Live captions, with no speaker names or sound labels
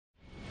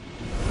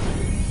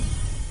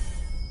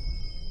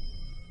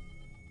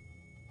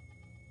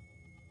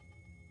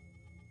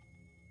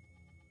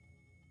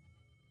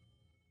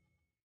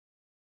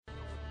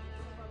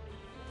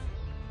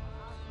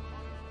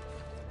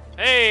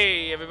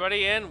Hey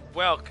everybody and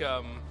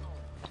welcome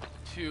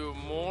to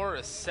more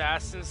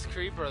Assassin's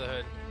Creed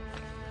Brotherhood.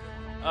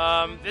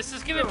 This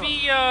is gonna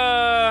be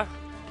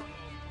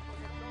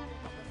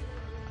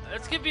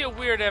it's gonna be a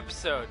weird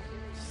episode.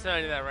 Just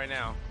telling you that right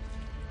now.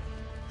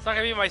 It's not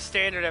gonna be my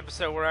standard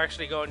episode where I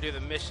actually go and do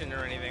the mission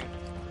or anything.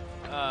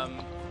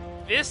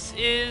 This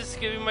is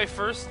gonna be my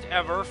first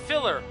ever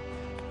filler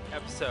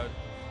episode.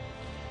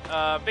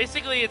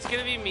 Basically it's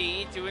gonna be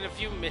me doing a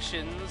few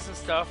missions and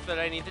stuff that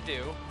I need to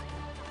do.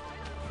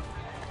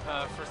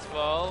 First of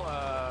all,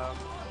 I've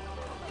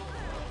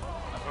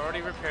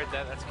already repaired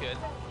that, that's good.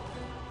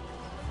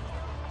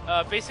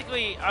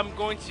 Basically, I'm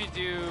going to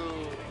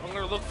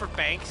look for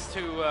banks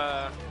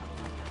to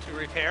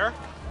repair.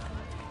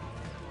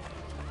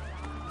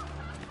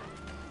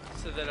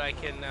 So that I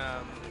can,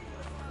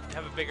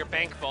 have a bigger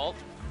bank vault.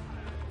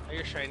 Oh,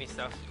 your shiny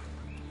stuff.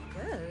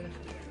 Well,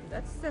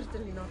 that's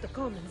certainly not a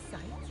common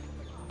sight.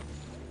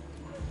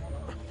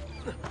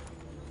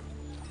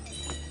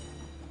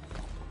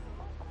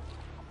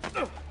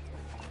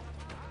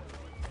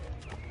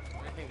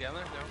 Anything down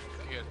there? No?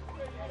 Good.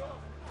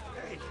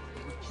 Hey,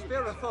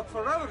 spare a thought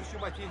for hours, you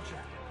might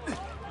injure.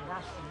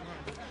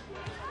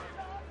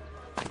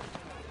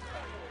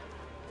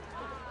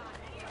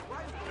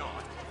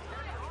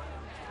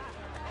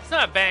 It's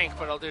not a bank,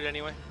 but I'll do it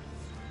anyway.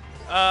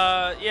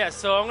 Yeah,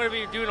 so I'm going to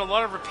be doing a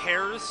lot of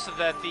repairs so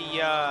that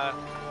the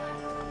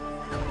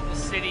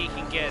city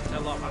can get a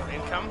lot more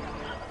income.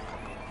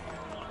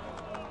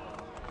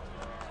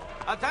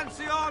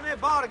 Attenzione,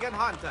 bargain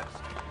hunters.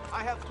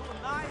 I have two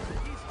nice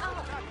pieces of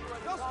natural.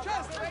 Those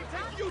chests may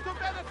take you to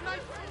bed at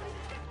night.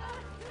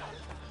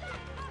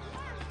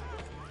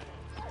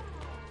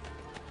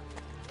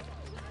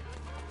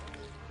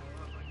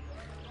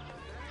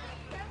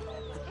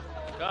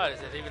 God, is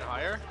it even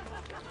higher?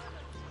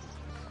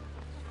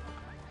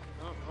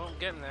 Oh, I'm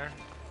getting there.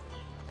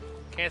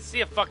 Can't see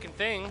a fucking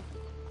thing.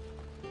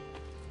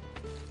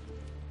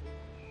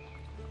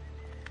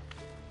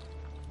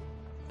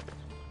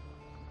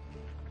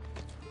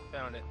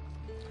 Found it.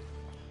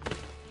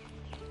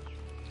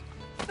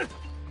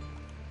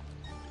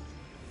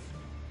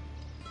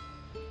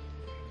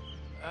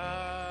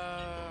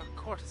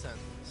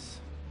 Courtesans.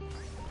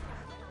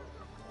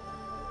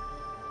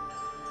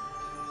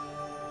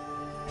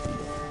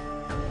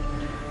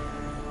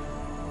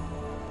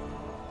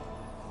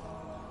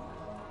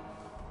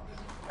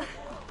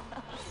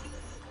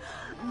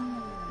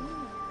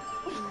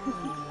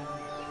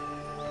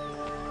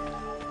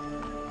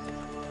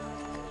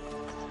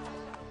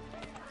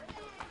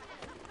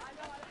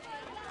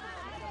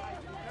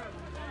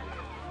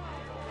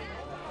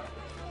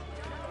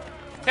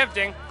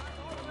 Tempting.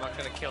 I'm not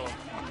gonna kill him.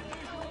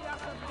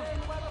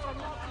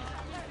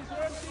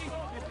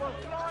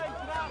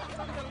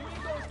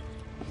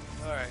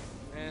 Alright,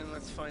 and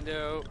let's find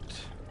out.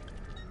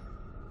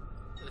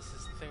 This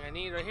is the thing I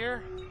need right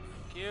here.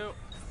 Thank you.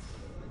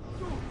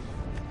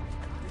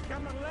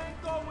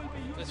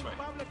 This way.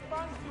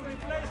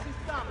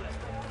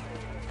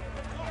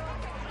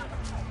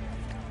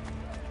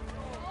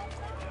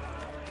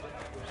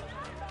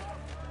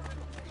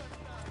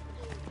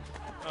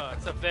 Oh,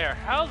 it's up there.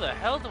 How the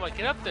hell do I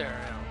get up there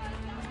now?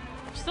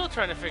 I'm still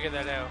trying to figure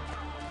that out.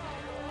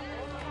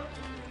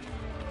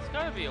 There's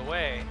gotta be a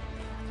way.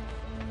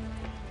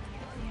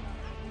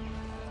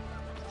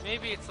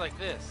 Maybe it's like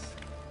this.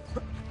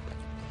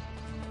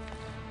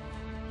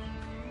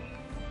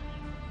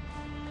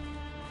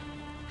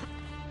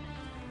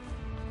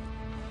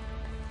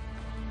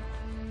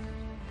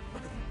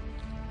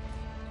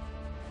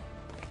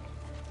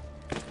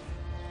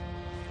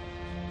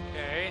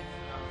 Okay.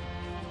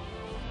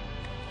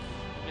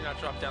 Maybe not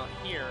drop down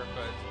here,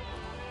 but...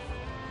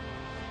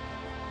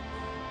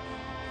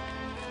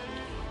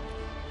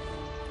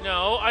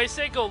 No, I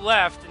say go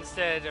left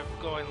instead of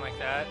going like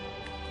that.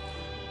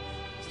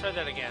 Let's try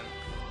that again.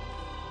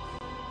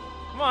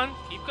 Come on,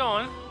 keep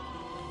going.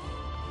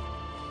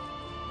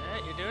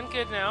 Yeah, you're doing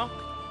good now.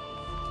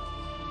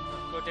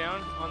 Now go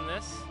down on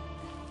this.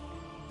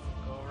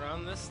 Go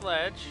around this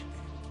ledge.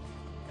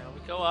 Now we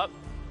go up.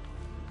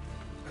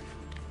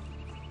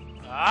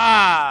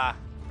 Ah!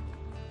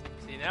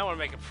 See, now we're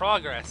making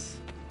progress.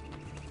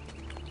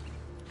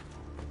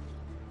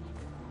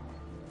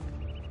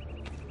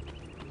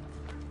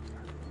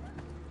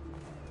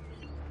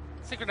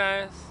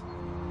 Synchronize.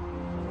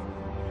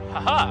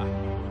 Haha!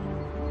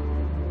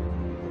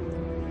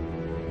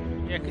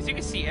 Yeah, because you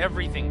can see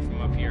everything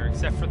from up here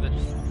except for the,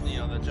 you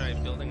know, the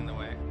giant building in the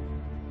way.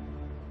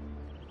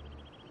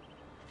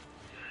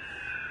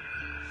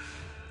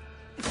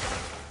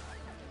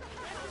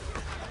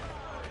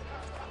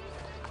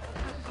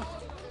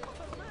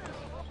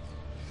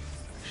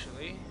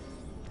 Actually,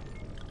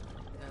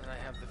 now that I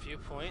have the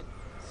viewpoint,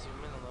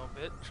 zoom in a little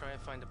bit, try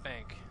and find a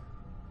bank.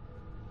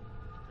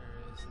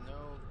 There is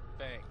no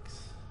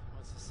banks.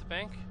 What's this, the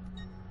bank?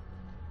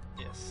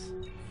 Yes,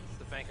 it's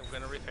the bank I'm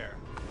going to repair.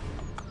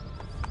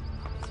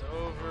 It's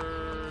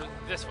over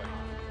this way.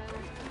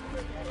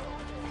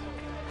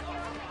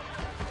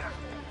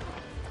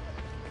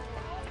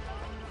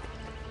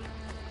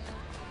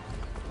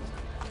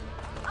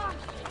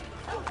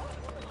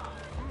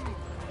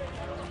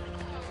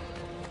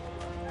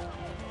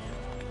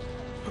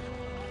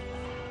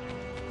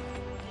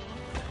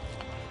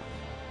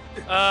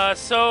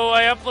 So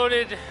I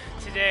uploaded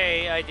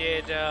today. I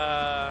did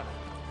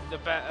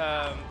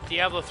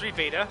Diablo 3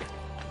 beta.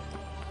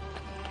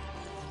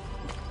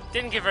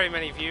 Didn't get very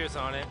many views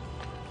on it.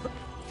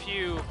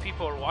 Few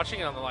people are watching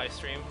it on the live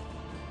stream.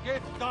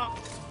 Get down.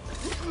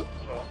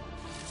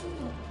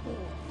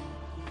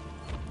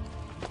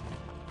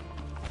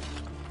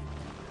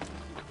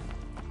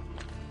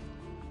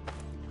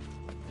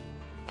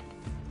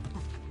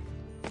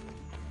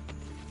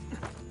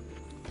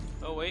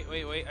 Oh wait,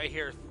 I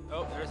hear.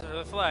 Oh, there's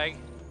another flag.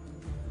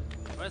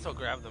 Might as well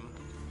grab them.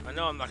 I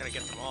know I'm not gonna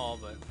get them all,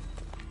 but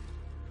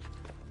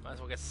might as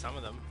well get some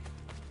of them.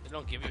 They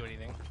don't give you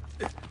anything.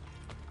 This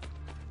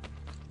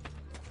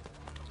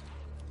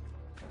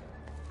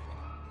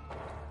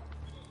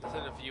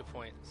is a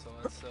viewpoint, so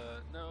let's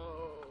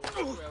no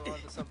grab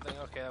onto something.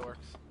 Okay, that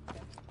works.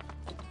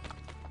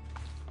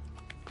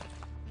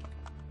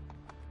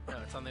 No,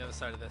 it's on the other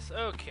side of this.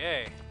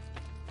 Okay.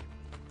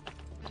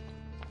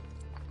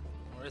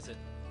 Where is it?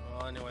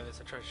 Well, anyway, there's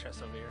a treasure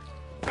chest over here.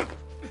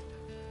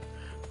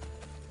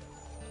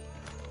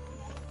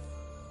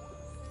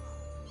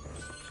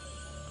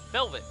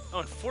 Velvet! Oh,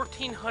 and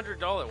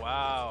 $1,400.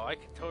 Wow, I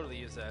could totally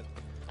use that.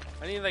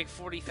 I need like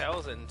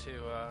 40,000 to,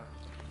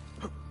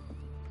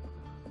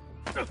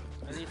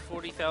 I need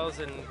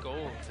 40,000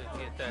 gold to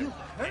get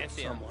that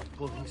Pantheon. Someone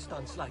pulling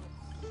stunts like...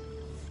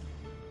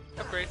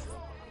 Upgrade.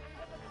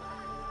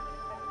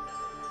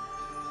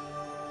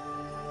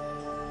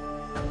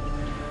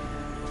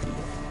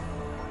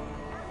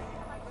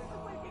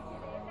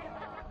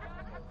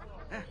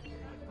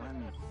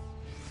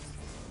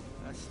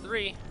 That's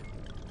 3.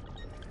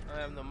 I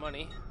have no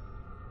money.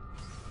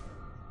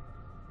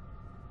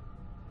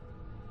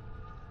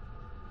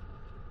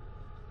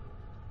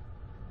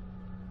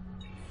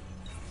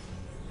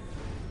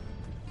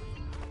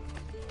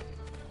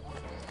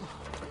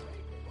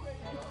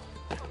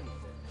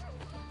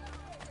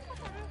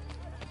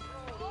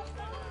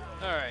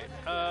 Alright,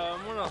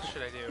 what else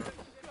should I do?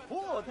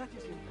 Oh, that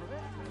is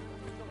incorrect.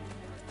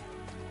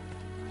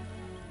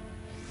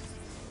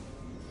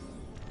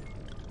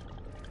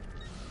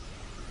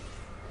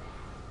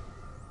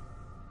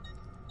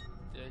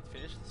 Did I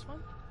finish this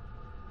one?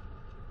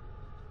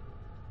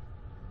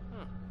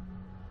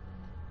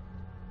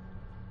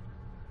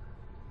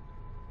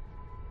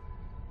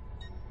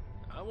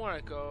 I want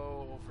to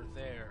go over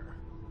there.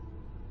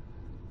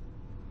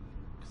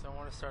 Because I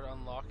want to start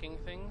unlocking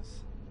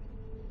things.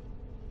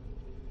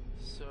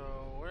 So,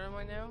 where am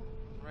I now?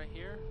 Right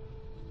here?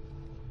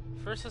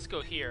 First, let's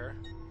go here.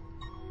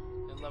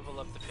 And level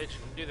up the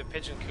pigeon. Do the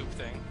pigeon coop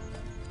thing.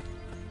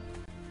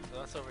 So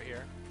that's over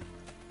here.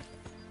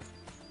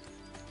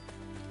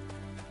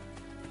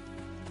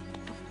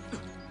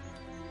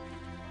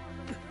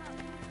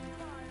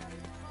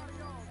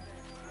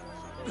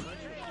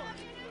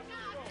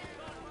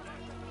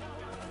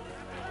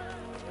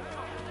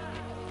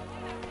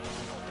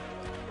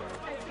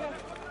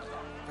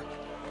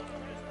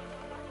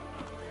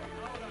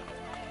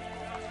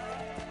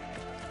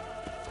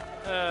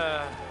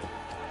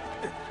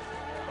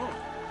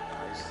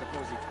 I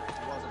suppose it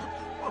wasn't.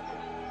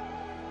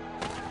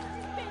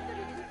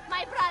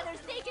 My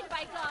brother's taken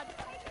by God.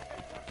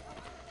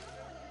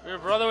 Your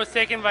brother was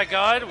taken by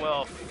God?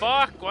 Well,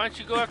 fuck. Why don't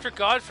you go after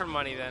God for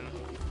money then?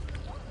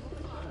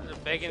 They're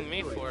begging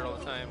me for it all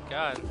the time.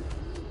 God.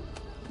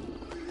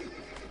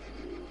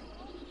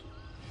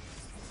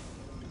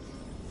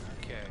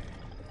 Okay.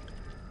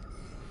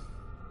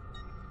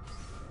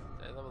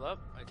 Did I level up?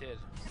 I did.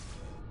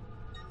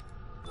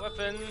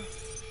 Weapon.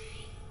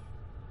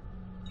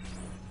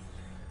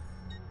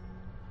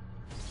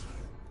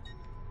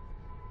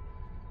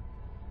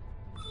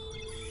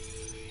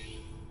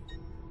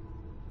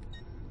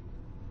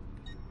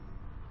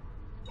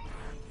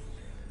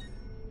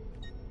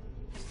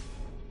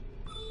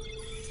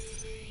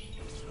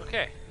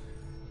 Okay.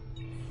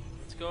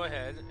 Let's go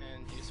ahead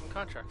and do some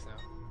contracts now.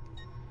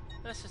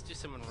 Let's just do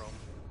some in Rome.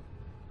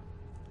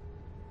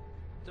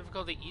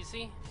 Difficulty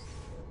easy.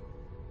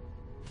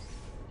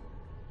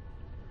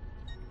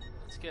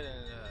 Let's get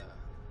a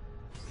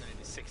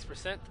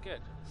 96%.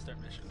 Good. Start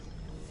mission.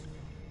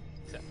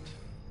 Accept.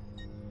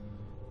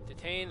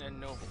 Detain and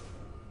noble.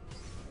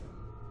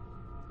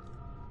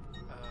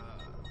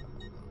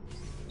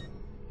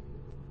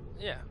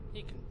 Yeah,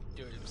 he can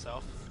do it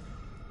himself.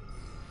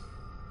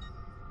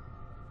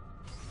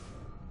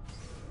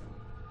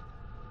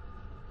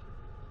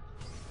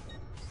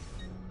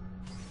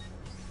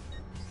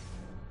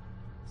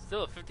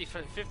 Still a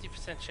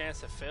 50%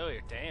 chance of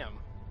failure. Damn.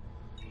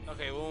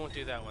 Okay, we won't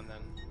do that one then.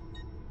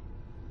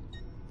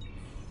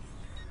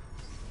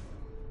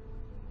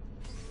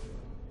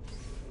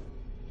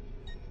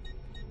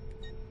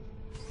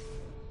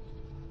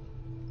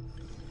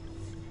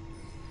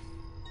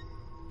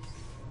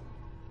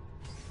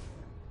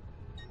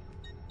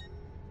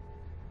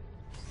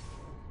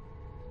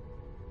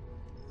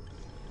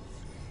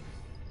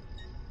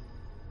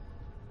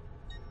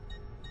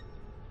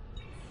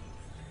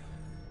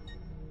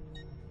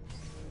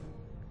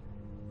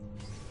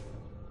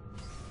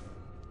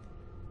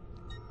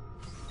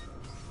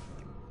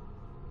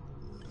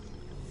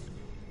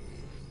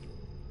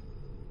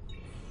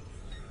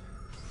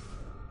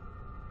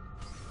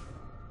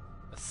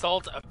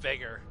 Assault a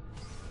beggar.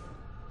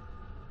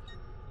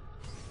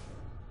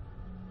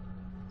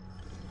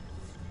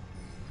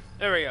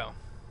 There we go.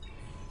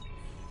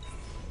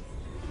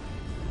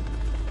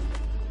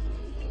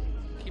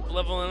 Keep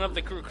leveling up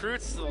the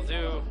recruits, they'll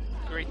do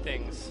great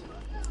things.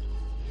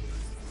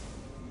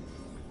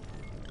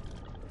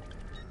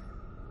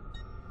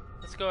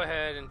 Let's go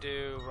ahead and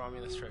do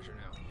Romulus treasure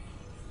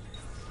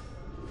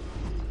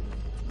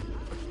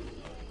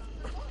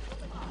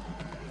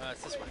now.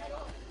 It's this way.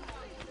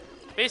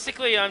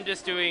 Basically, I'm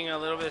just doing a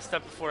little bit of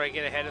stuff before I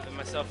get ahead of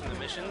myself in the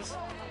missions,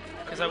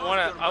 because I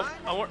want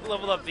to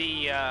level up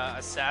the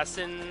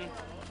assassin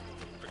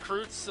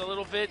recruits a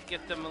little bit,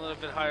 get them a little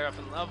bit higher up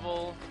in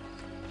level,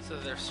 so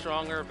that they're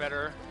stronger,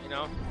 better, you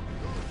know.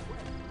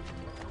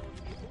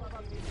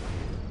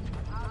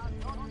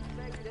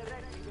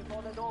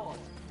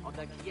 Of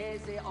the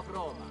Chiese of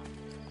Roma.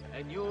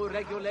 A new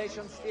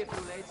regulation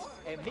stipulates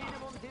a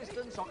minimum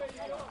distance of...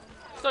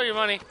 Stole your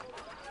money.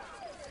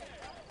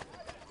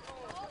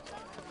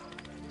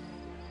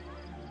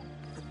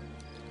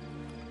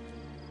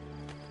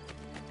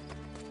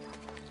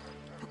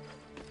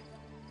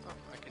 Oh,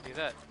 I can do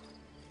that.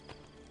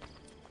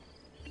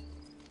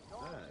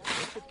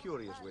 That's a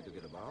curious way to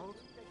get about.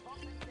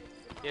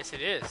 Yes,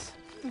 it is.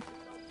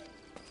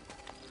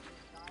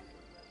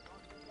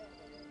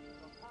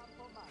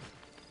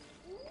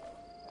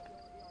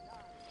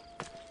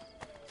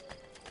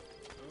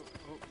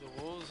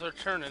 The wolves are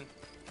turning.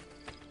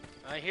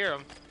 I hear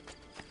them.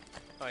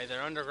 Oh, yeah,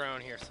 they're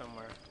underground here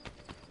somewhere.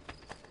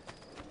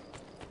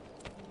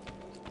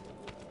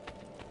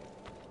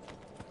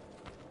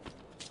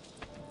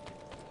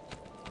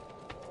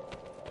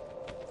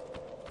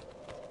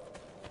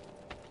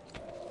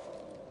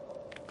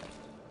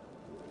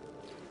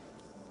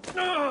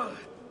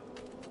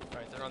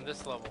 Alright, they're on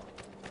this level.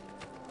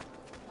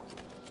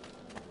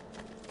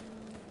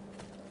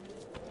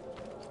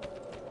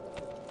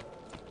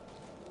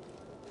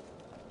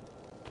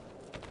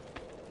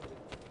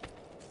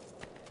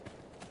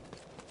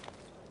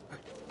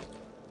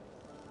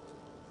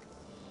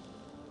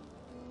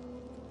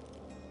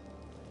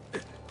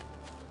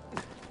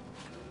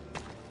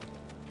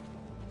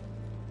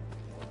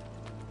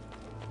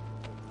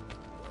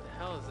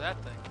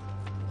 That thing.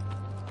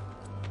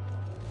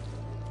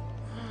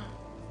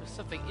 There's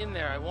something in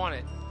there. I want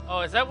it. Oh,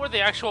 is that where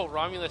the actual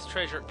Romulus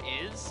treasure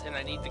is? And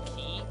I need the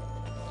key?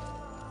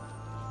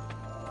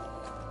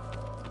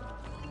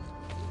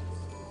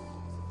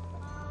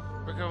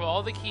 Recover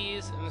all the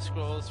keys and the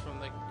scrolls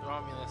from the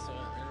Romulus to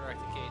interact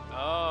the gate.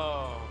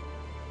 Oh.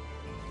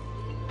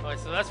 Alright,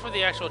 so that's where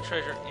the actual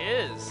treasure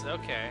is.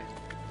 Okay.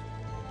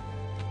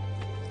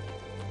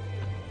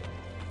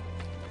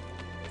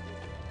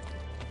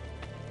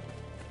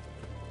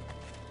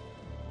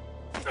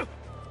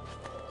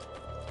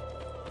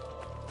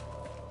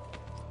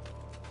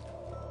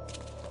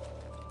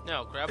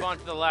 No, grab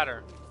onto the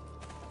ladder.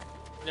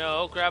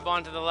 No, grab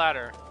onto the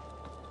ladder.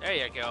 There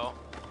you go.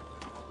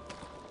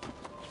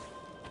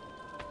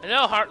 I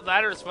know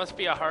ladders must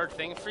be a hard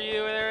thing for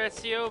you there,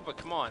 Ezio, but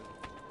come on.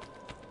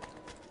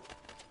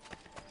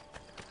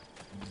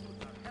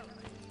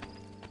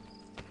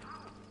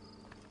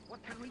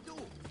 What can we do?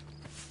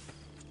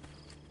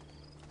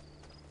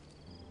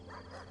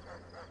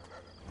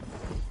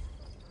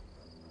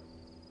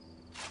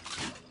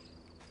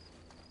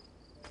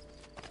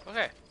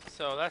 Okay,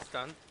 so that's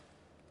done.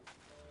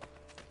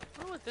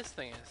 I wonder what this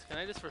thing is. Can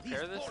I just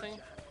repair this thing?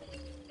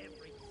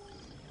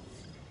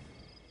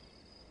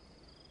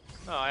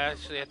 Oh, I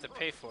actually have to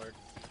pay for it.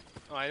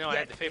 Oh, I know I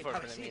had to pay for it,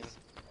 but I mean...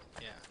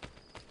 Yeah.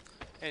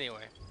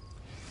 Anyway.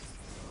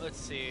 Let's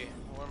see.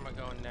 Where am I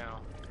going now?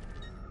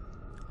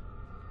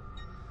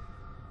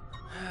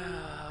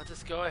 I'll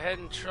just go ahead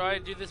and try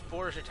to do this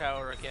Borgia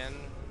Tower again.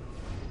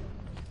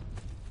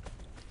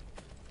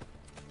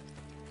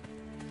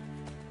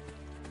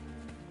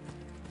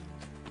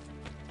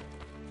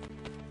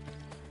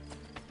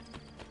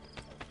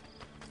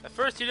 At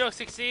first you don't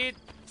succeed,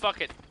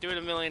 fuck it. Do it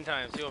a million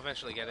times. You'll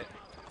eventually get it.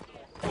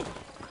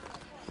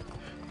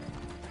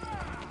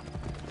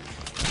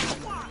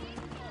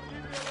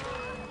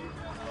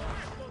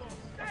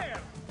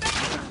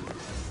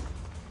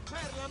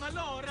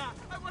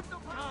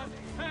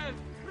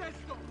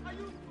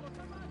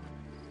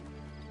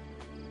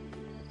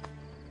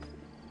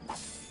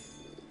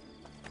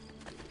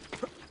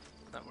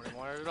 Not what I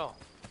wanted at all.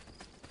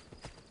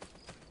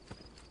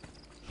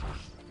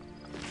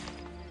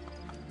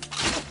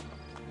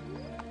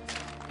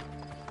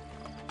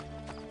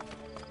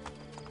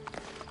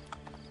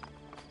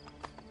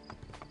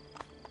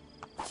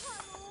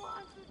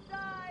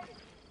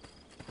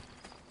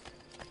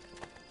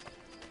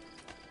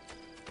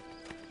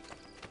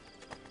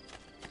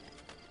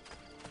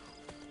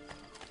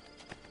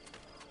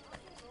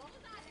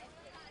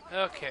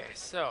 Okay,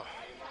 so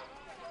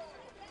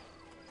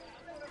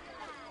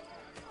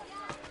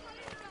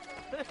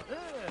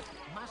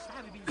Must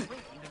have been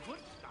drinking the good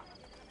stuff.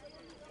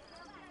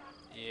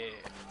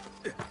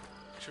 yeah,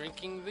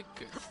 drinking the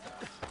good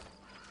stuff.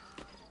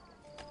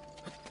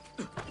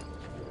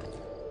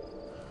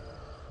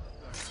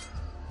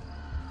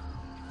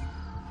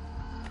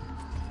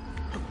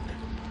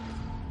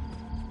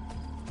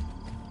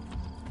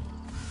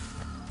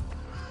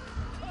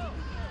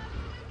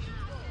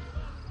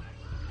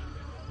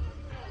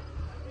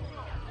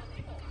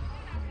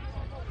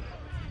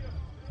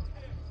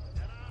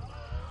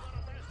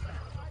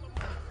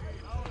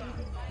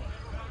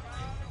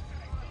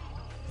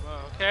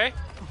 Okay.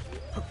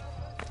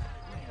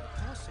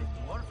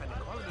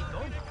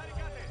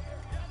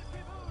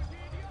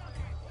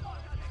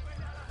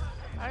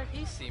 How did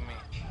he see me?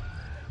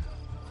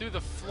 Through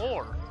the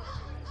floor.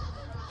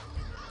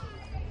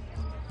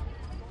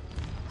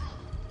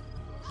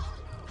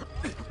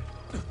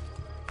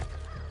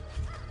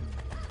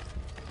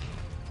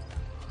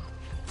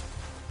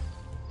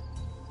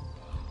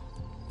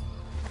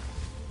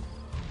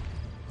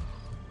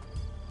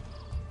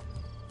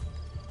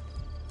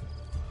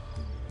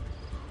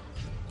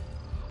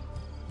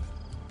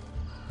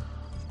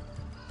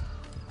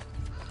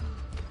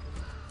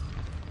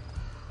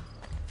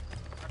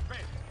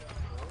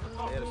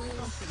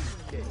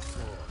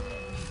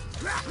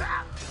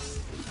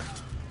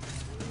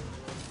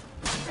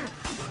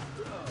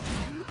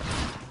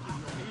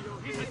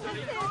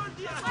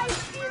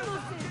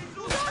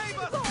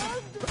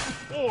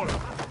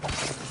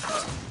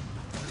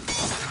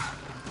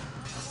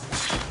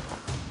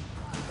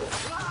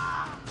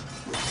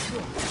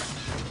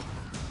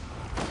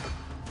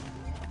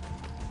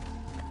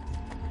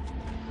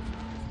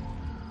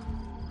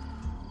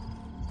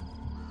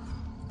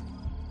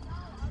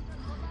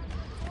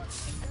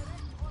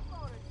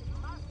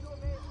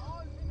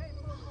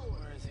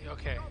 Where is he?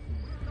 Okay.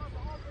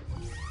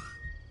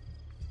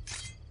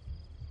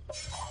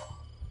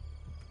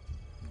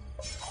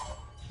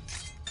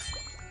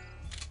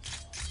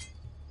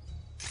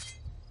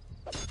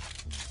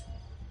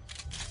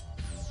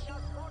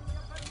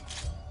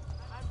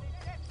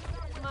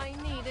 My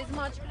need is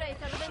much greater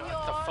than Shut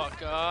yours. the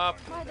fuck up.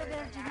 By the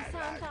Virgin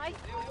Santa.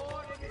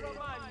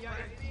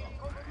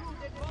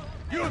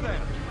 You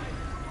there!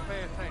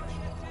 Pay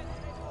attention.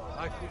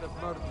 I could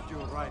have murdered you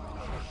right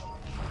now.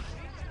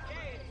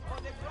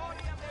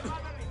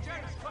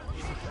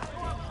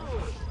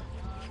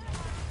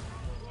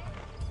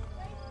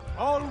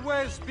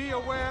 Always be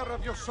aware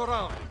of your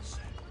surroundings.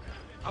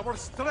 Our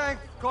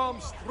strength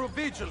comes through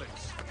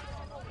vigilance.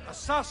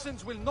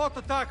 Assassins will not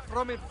attack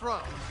from in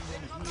front.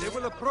 They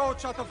will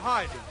approach out of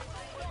hiding.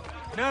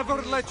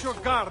 Never let your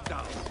guard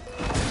down.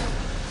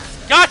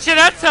 Gotcha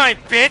that time,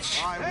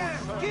 bitch!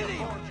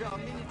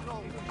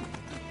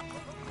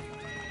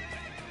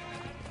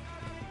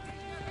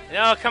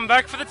 Now I'll come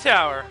back for the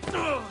tower.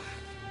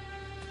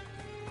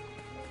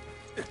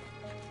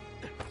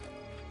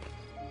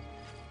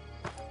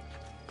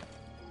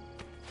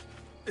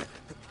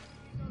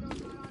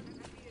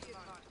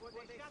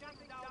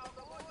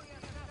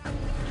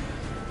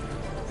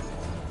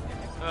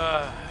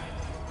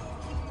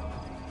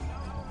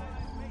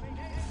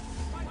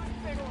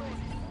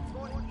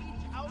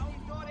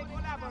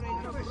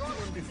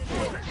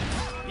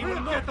 He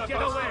will not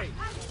get away!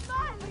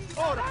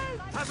 Ora!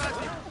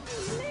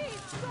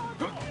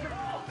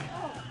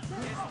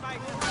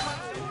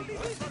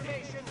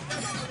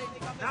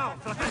 Now,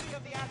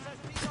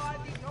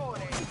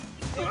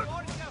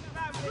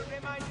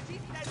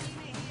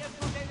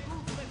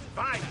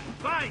 vai,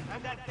 vai!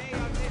 And that they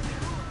are the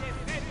true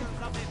defenders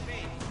of the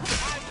faith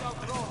and of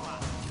Roma.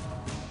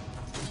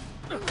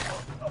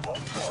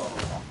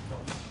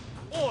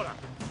 Ora!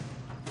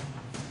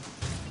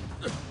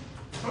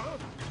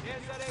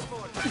 There's a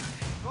report.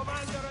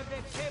 Commander of the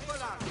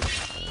Temple Army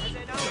has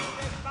announced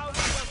the bounty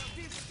of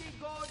 50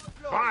 gold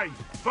floors. Vai,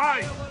 vai!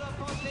 Payable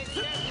upon the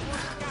death or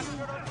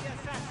capture of the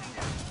assassin.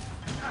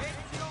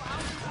 Ezio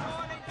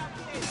Auditore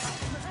D'Attesa.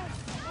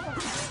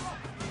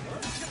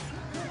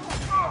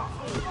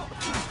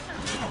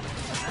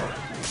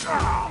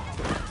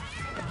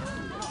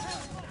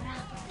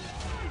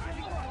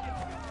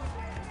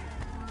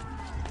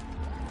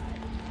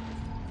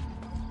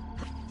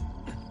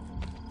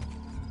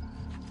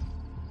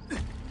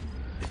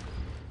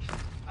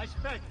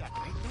 Aspetta,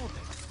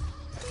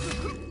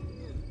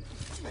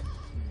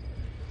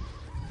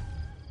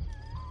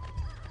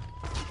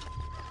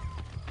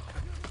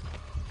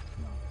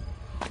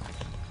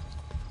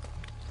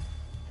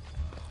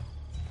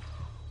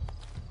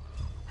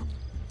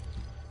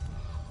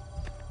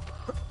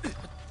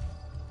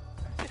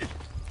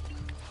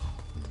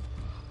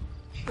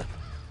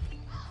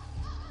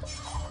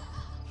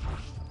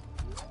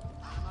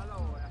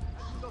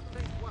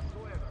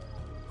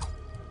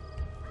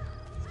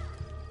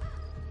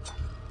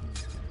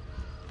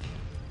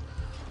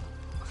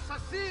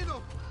 Assassino!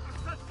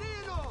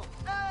 Assassino!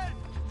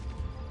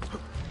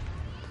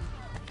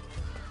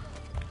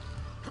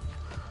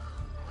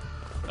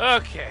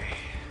 Okay.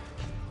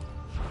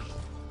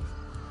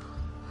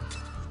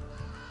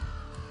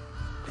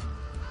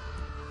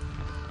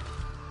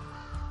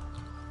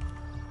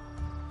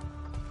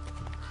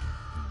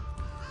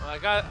 Well,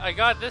 I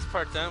got this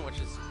part done, which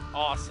is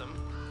awesome.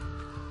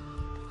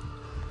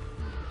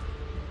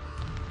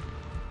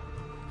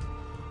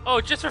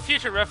 Oh, just for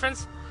future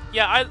reference,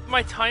 yeah,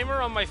 my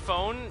timer on my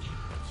phone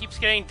keeps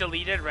getting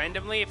deleted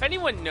randomly. If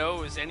anyone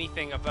knows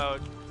anything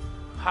about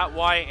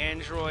why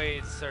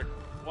Androids or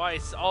why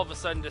it's all of a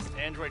sudden just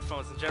Android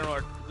phones in general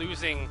are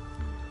losing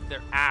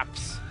their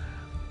apps,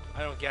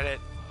 I don't get it.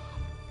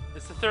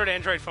 It's the third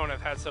Android phone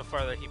I've had so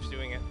far that keeps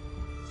doing it.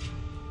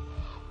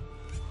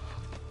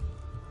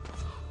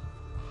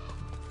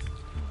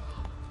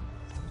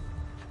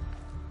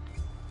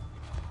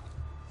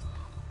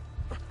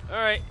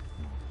 Alright.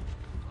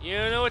 You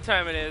know what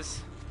time it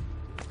is.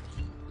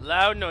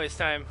 Loud noise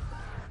time.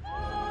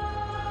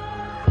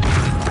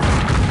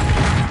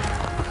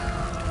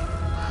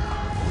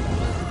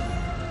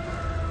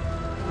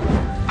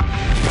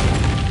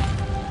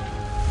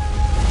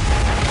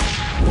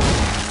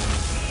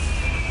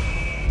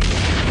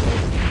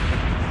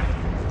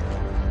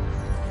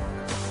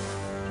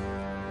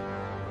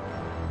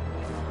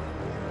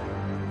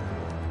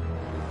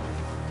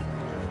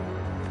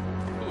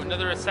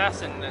 Another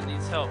assassin that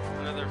needs help.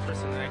 Another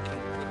person that I can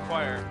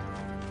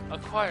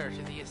acquire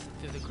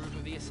to the group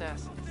of the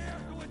assassins.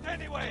 Do it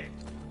anyway.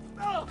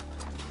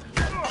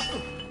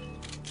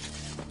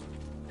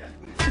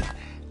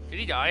 Did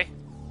he die?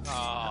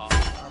 Oh,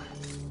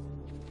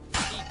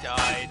 he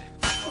died.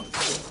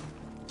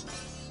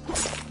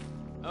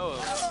 Oh.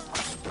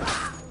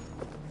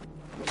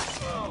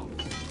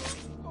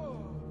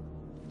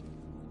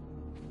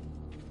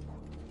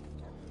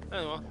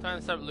 Oh well, time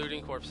to start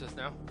looting corpses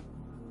now.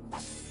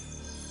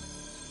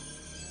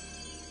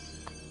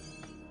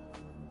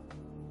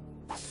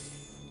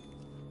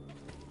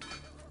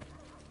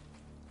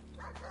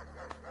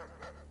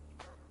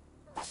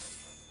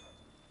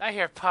 I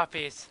hear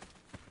puppies.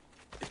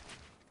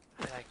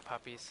 I like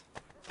puppies.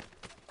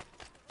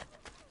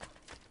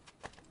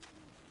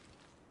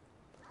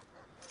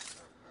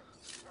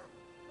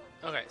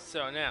 Okay,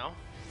 so now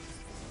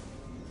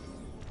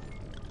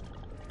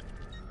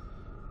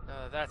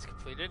that's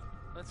completed.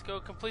 Let's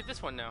go complete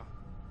this one now.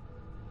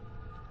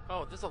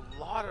 Oh, there's a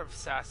lot of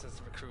assassins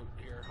to recruit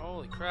here.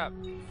 Holy crap.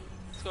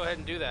 Let's go ahead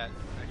and do that,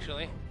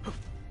 actually.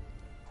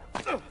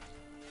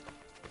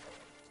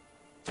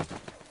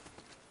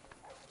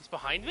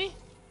 Behind me?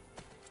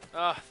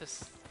 Ugh,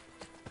 this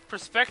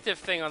perspective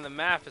thing on the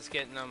map is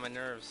getting on my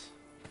nerves.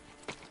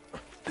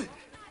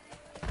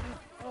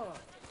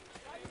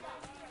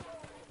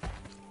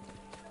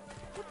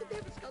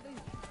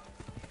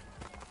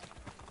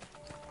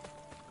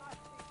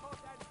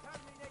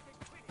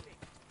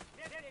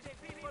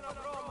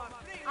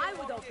 I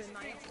would open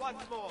mine.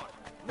 Once more,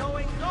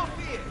 knowing no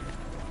fear.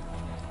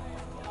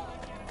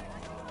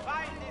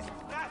 Find this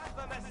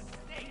blasphemous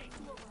snake.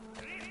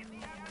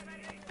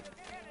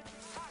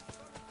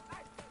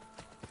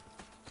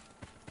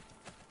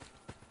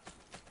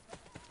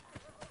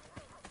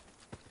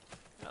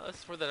 Well, this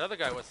is where that other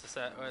guy was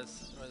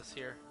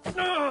here.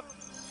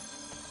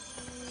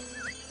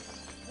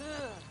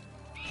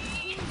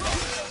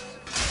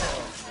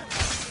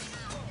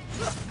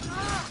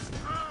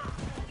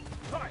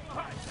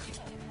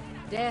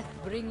 Death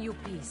bring you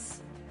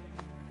peace.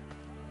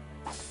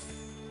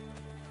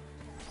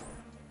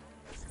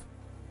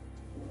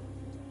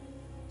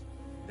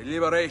 The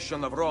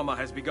liberation of Roma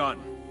has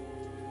begun.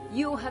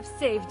 You have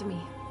saved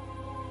me.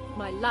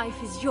 My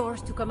life is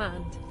yours to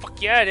command.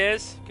 Fuck yeah, it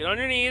is. Get on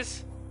your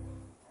knees.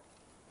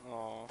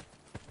 Aww.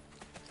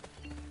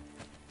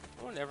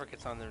 No one ever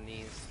gets on their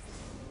knees.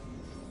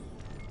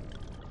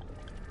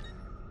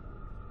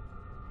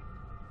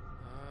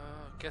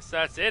 Guess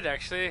that's it,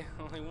 actually.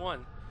 Only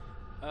one.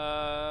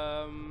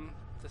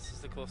 This is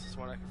the closest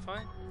one I can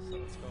find, so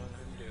let's go ahead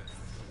and do it.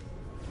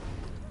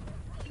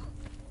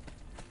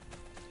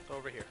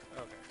 Over here.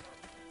 Okay.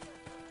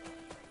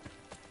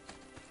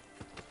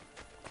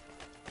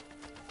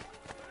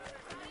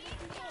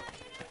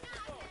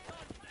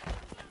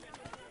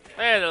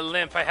 I had a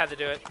limp. I had to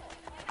do it.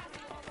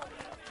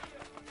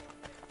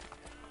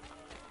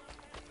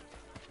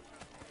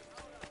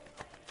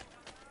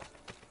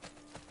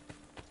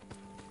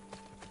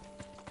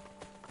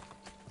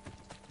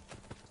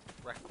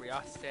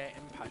 Requiesce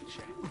in pace.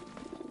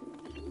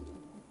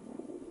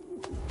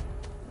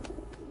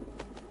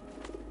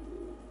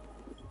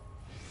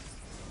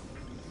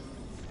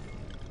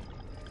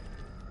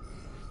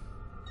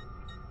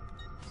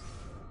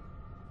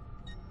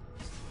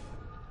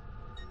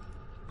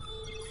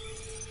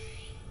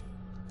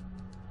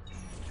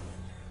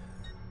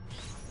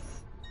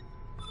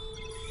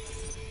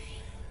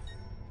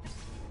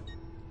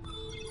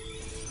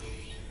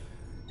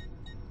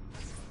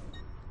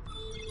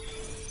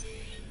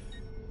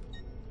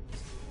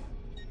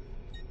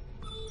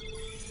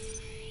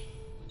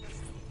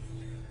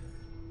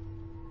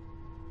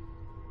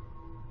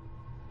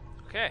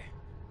 Okay.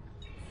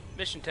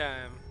 Mission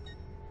time.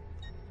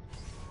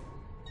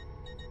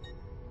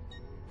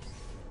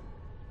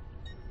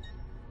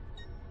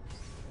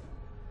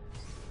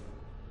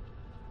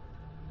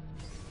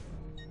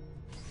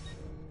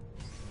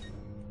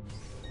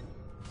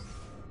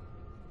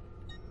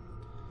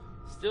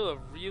 Still a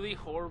really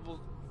horrible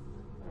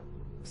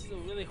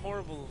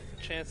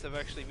chance of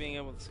actually being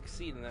able to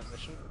succeed in that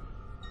mission.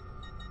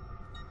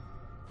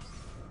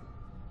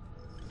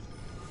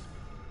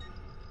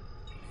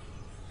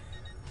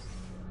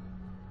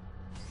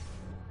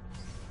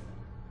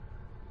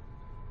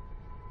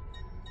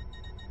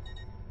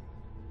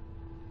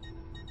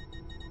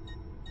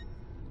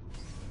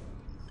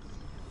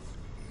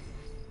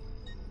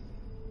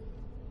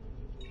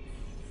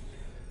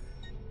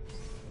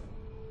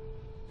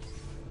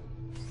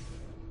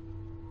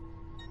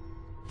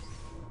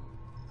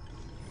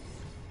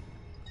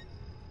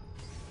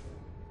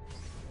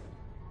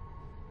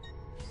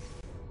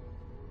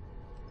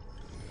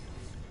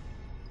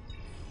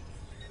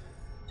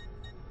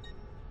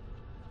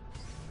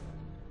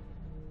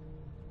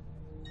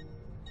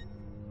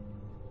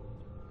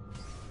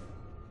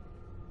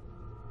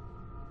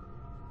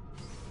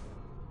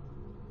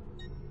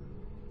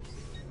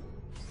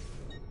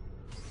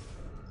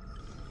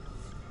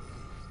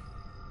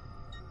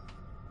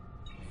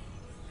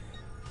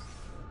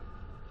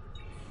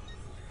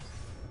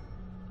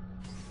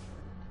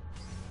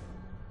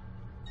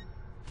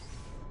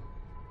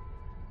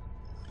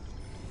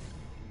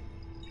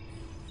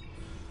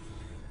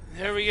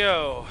 Here we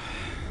go.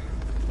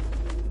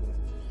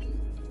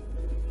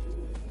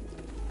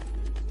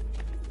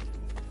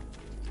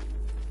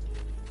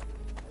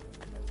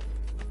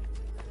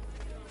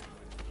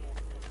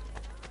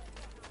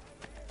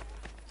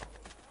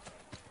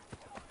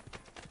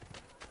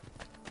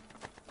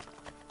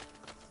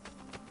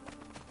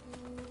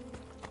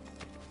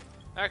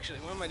 Actually,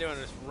 what am I doing?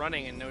 Just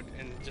running in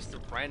just a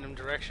random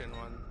direction.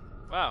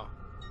 Wow,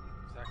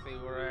 exactly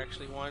where I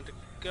actually wanted to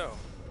go.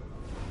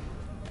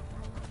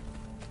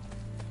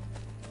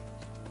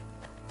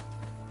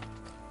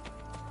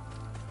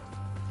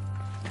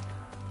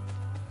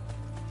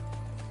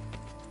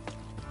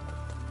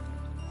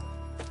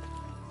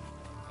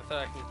 I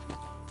thought I could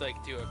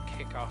like do a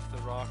kick off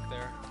the rock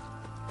there.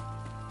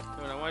 You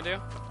know what I want to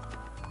do?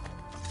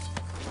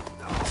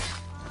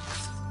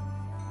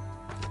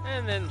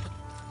 And then.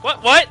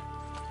 What?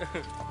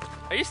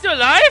 Are you still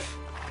alive?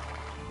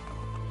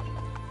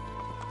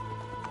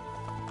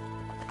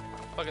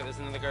 Fuck it, there's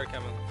another guard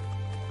coming.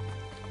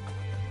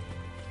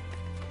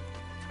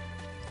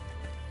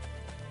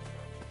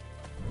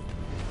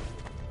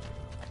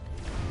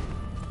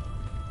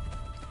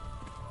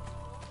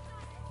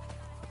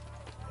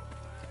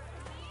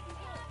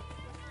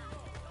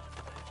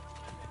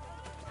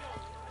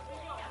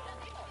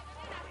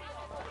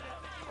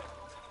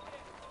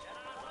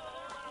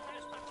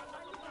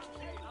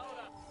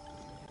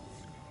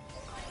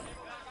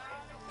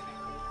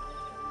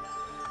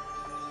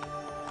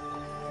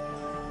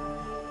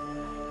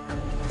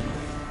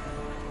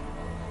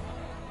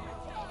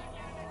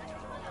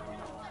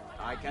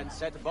 I can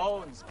set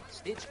bones,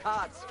 stitch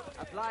cuts,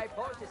 apply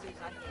poultices,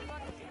 and...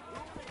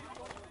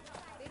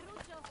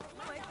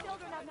 My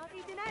children have not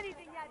eaten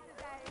anything yet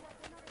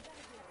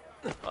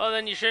today. Oh,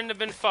 then you shouldn't have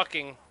been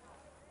fucking.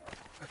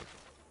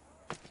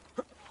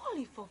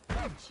 Holy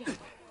focaccia!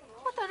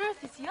 What on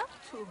earth is he up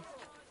to?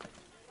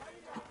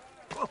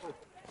 Oh,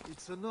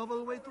 it's a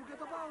novel way to get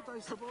about, I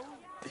suppose.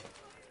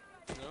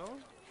 No?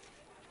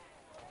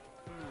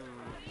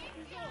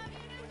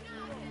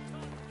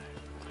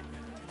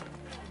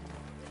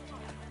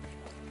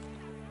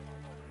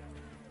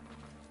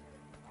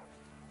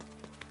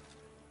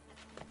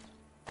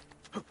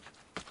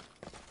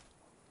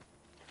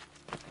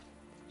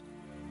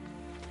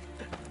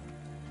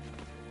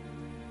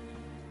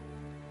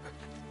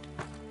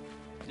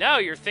 Now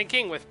you're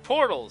thinking with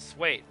portals.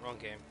 Wait, wrong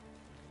game.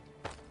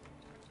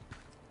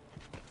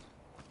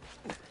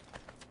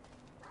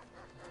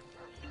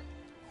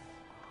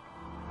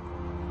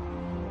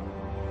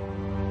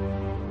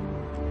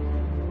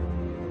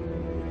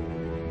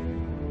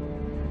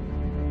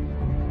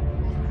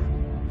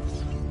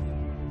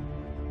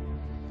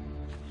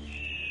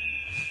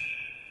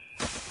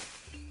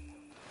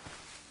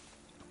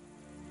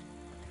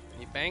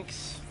 Any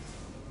banks?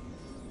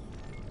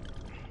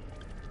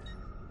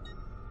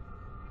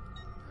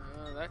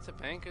 That's a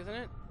bank, isn't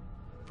it?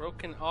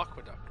 Broken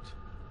aqueduct.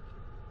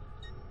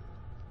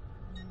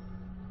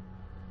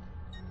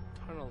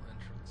 Tunnel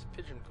entrance.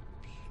 Pigeon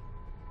coops.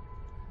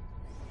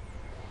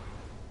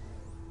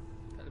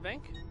 Is that a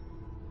bank?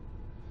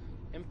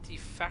 Empty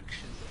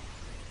faction.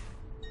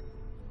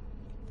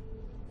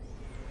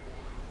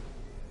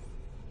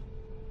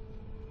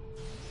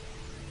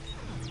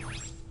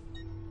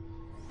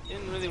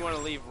 Didn't really want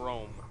to leave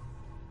Rome.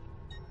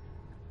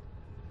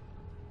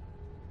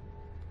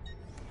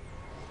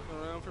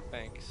 Around for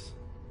banks.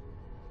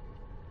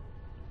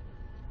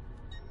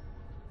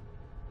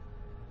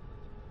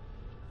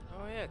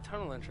 Oh yeah,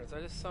 tunnel entrance.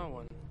 I just saw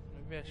one.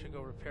 Maybe I should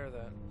go repair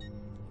that.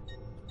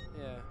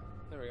 Yeah,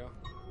 there we go.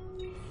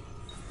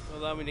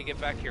 It'll allow me to get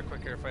back here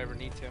quicker if I ever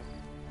need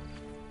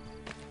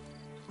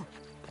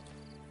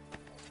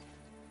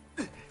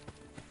to.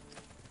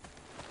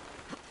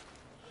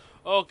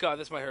 Oh god,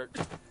 this might hurt.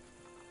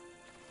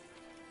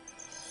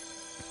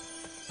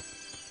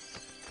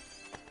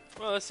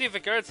 Well, let's see if the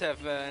guards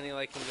have any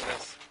liking to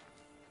this.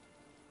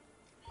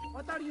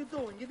 What are you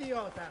doing,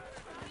 idiota?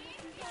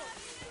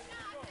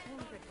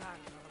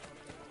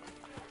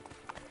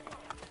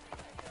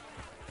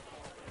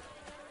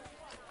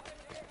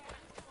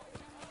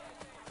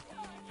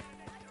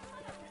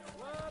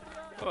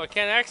 Oh, I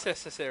can't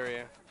access this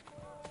area.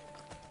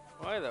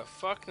 Why the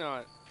fuck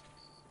not?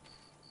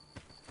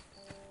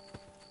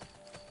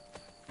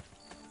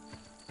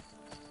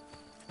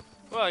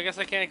 Well, I guess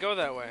I can't go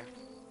that way.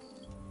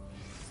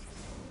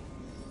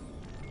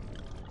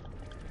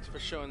 Thanks for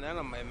showing that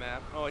on my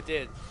map. Oh, it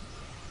did.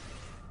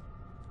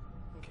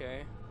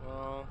 Okay,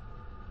 well...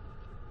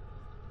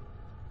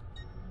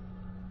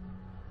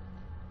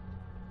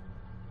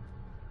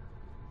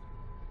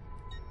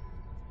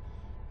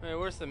 Alright,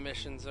 where's the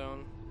mission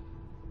zone?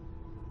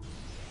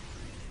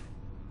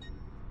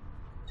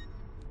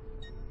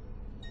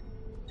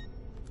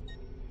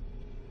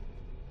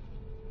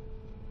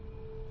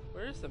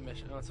 Where's the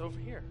mission? Oh, it's over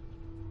here.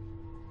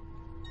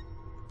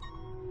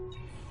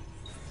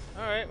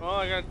 Alright, well,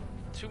 I got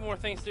 2 more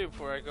things to do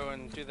before I go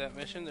and do that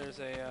mission. There's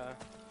a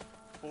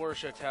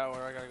Borgia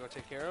tower I gotta go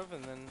take care of,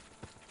 and then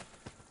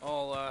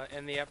I'll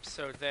end the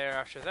episode there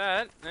after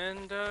that,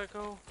 and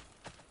go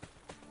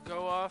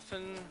go off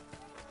and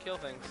kill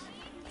things.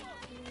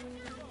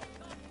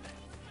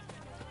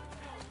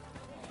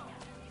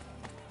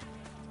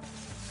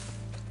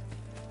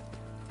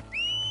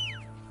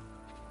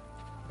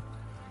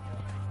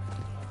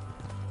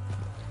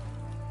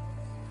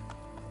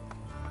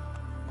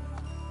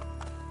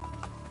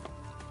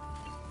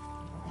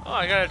 Oh,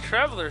 I got a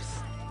traveler's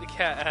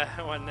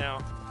cat one now.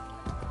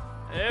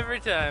 Every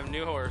time,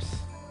 new horse.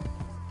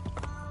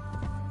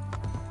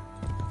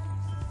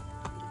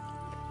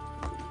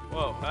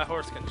 Whoa, that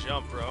horse can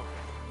jump, bro.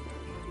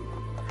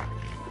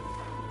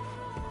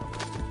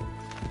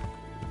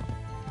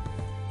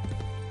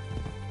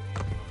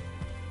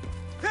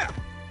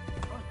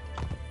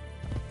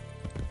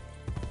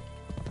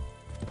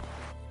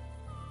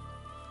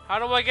 How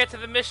do I get to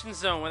the mission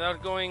zone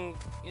without going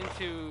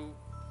into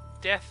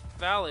Death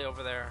Valley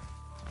over there?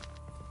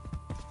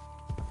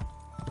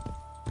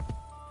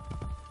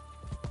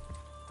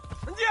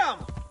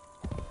 Andiamo!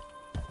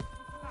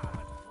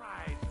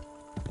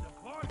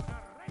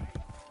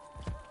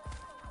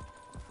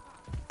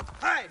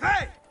 Hey,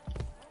 hey!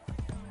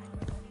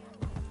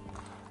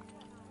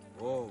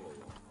 Whoa.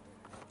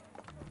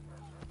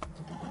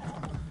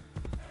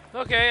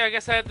 Okay, I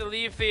guess I have to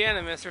leave the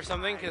Animus or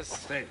something, because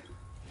Stay.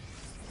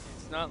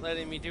 it's not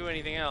letting me do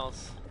anything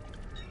else.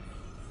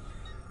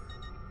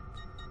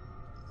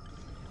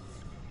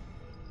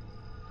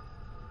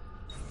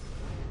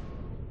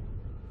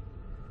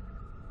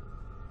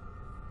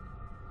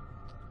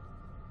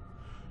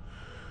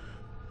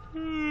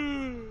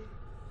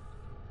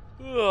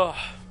 Ugh.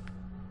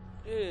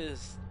 It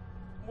is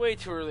way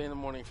too early in the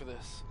morning for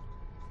this.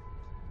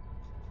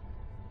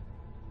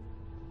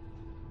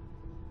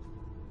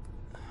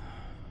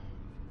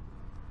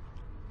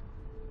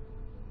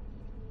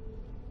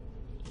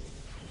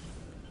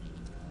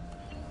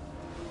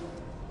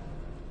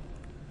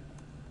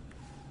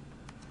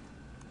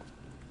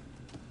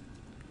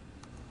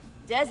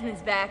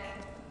 Desmond's back.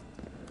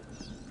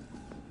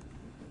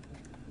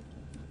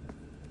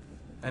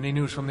 Any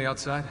news from the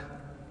outside?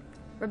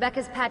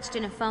 Rebecca's patched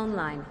in a phone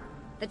line.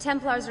 The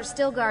Templars are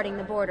still guarding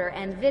the border,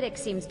 and Vidic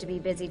seems to be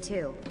busy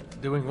too.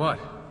 Doing what?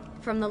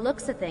 From the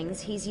looks of things,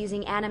 he's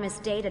using Animus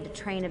data to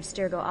train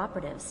Abstergo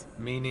operatives.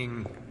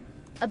 Meaning?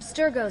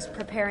 Abstergo's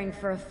preparing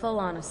for a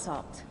full-on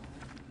assault.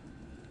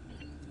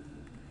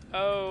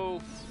 Oh,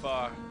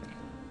 fuck.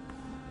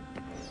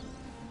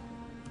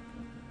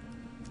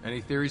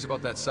 Any theories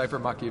about that cipher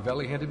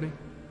Machiavelli handed me?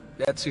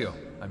 Ezio,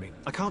 I mean.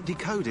 I can't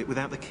decode it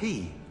without the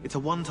key. It's a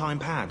one-time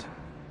pad.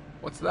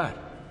 What's that?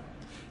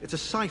 It's a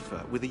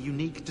cipher with a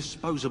unique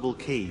disposable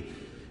key.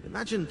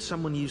 Imagine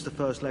someone used the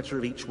first letter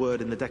of each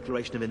word in the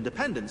Declaration of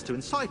Independence to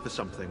encipher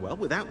something. Well,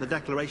 without the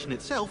Declaration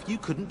itself, you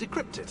couldn't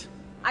decrypt it.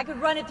 I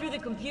could run it through the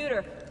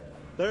computer.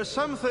 There are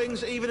some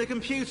things even a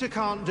computer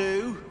can't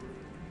do.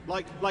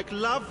 Like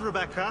love,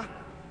 Rebecca.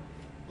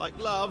 Like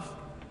love.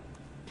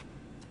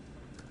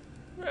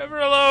 Forever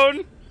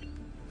alone.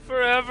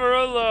 Forever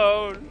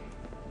alone.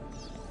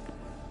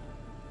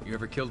 You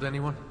ever killed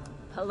anyone?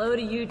 Hello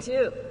to you,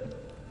 too.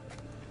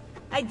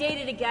 I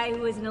dated a guy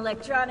who was an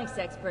electronics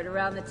expert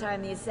around the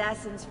time the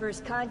assassins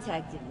first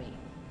contacted me.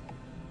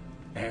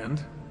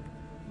 And?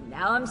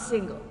 Now I'm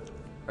single.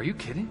 Are you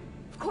kidding?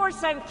 Of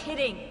course I'm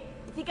kidding.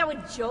 You think I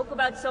would joke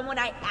about someone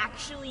I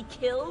actually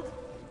killed?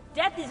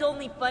 Death is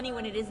only funny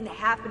when it isn't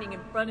happening in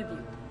front of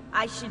you.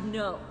 I should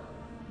know.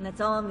 And that's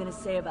all I'm gonna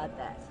say about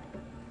that.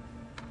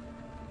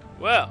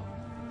 Well.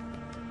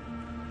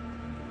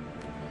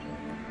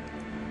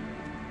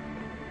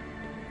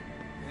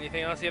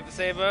 Anything else you have to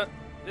say about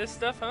this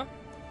stuff, huh?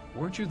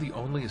 Weren't you the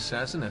only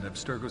assassin at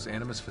Abstergo's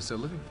Animus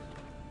facility?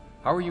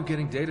 How are you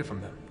getting data from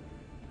them?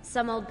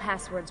 Some old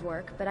passwords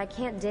work, but I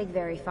can't dig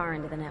very far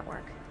into the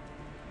network.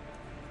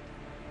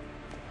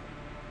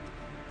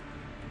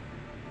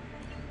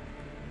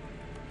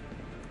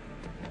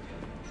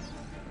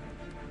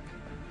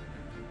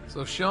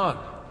 So, Sean,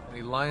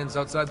 any lions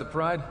outside the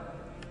Pride?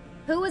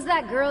 Who was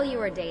that girl you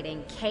were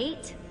dating?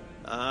 Kate?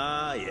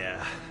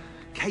 Yeah.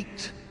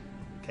 Kate.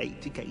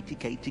 Katie,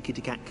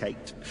 kitty cat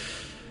Kate.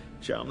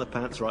 Charm the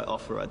pants right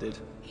off her, I did.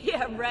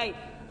 Yeah, right.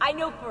 I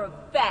know for a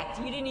fact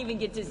you didn't even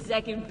get to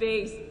second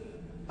base.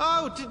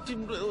 Oh,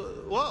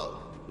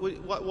 what?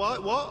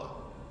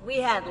 We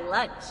had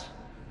lunch.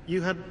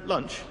 You had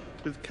lunch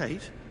with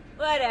Kate?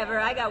 Whatever,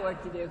 I got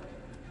work to do.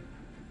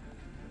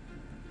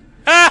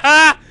 Ha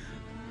ha!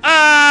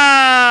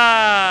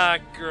 Ah,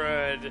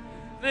 good.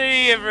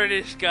 The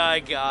British guy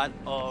got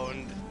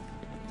owned.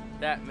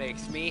 That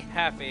makes me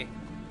happy.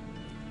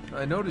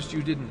 I noticed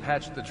you didn't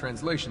patch the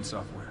translation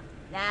software.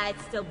 Nah,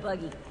 it's still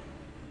buggy.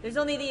 There's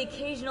only the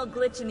occasional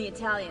glitch in the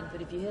Italian,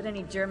 but if you hit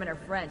any German or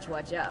French,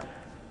 watch out.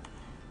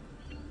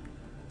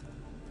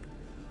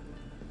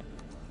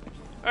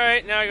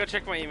 Alright, now I go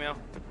check my email.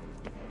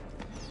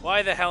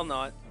 Why the hell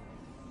not?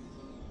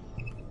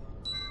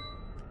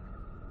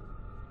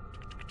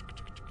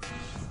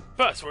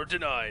 Password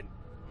denied.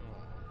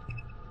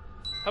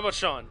 How about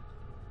Sean?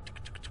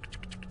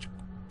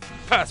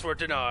 Password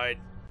denied.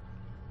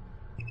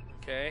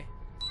 Okay.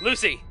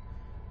 Lucy.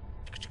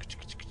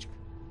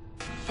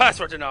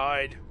 Password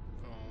denied.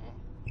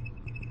 Aw.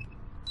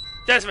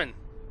 Desmond.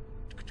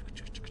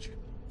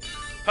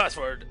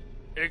 Password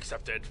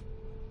accepted.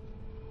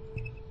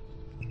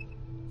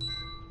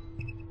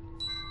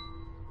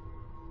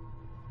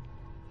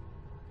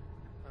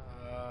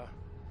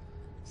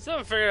 Still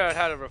haven't figured out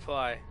how to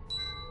reply.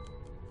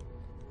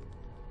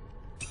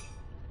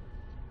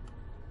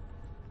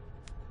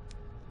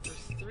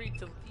 There's 3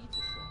 deleted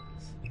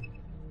ones.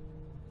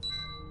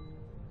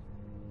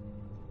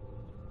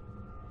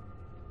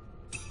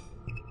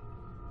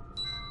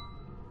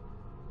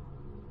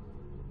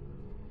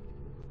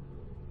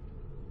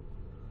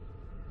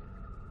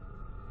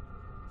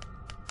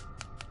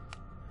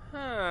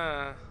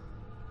 Huh.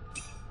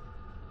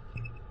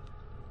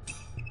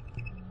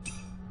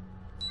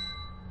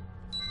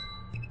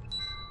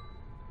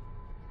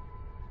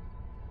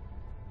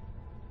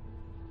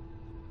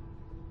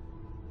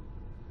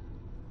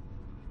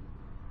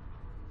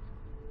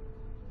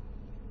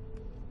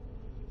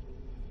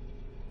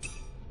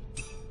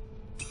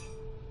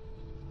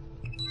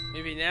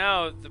 Maybe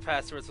now the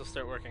passwords will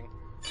start working.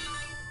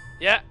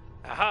 Yeah.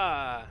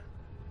 Aha.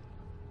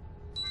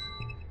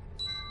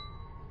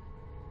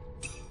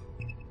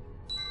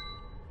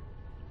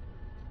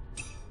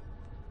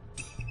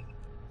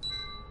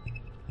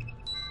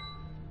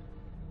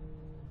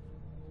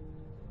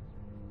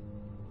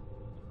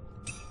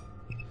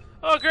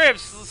 Oh, great! I'm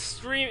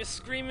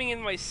screaming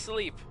in my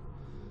sleep.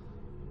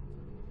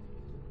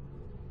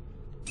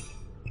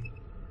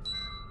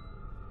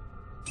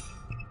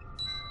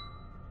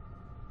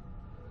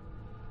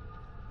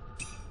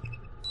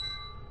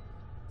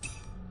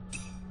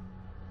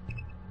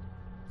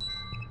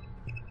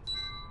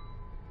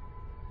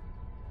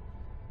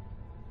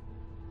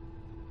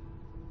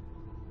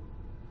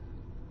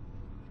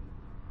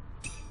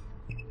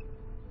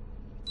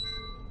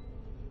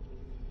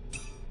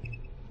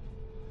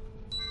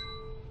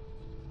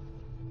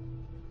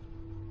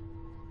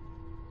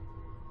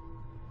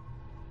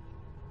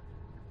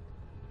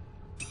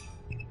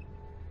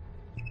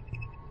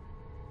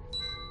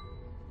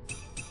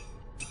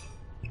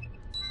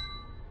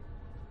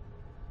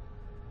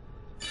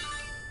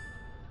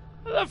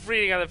 I love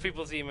reading other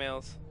people's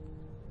emails.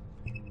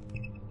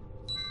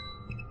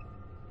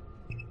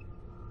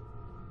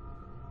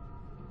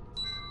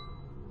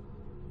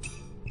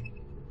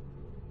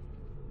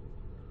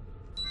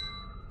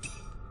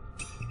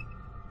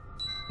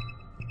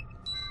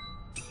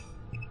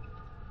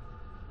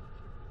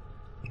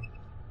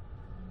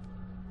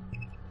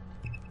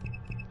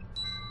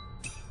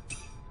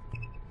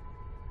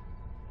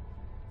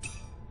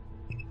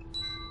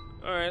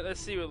 Alright, let's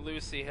see what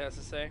Lucy has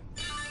to say.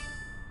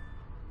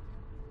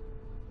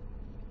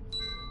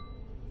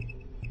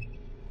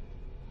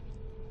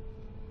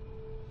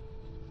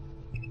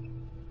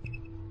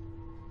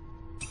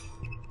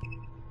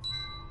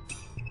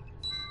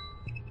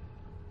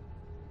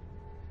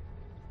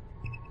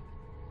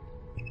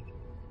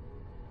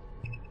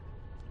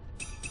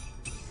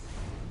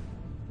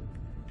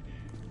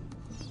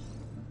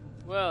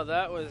 Well,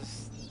 that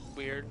was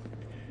weird.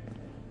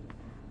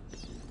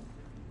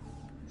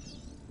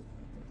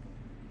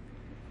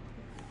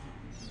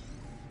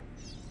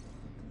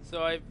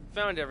 So I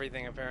found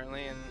everything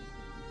apparently, and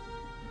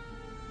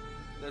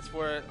that's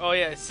where. Oh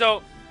yeah.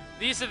 So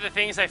these are the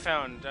things I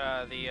found.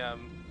 The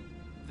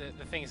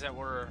things that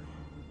were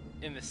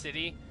in the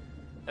city.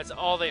 That's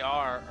all they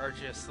are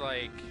just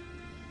like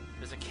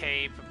there's a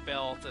cape, a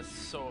belt, a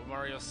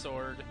Mario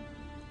sword,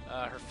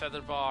 her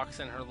feather box,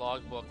 and her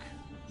logbook.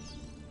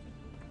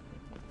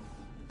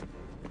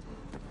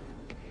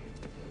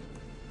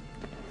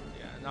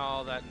 Not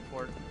all that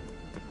important.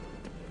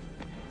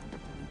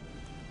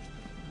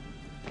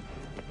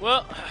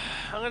 Well,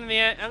 I'm gonna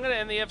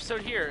end the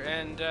episode here,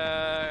 and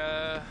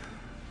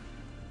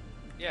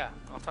yeah,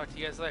 I'll talk to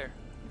you guys later.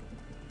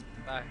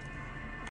 Bye.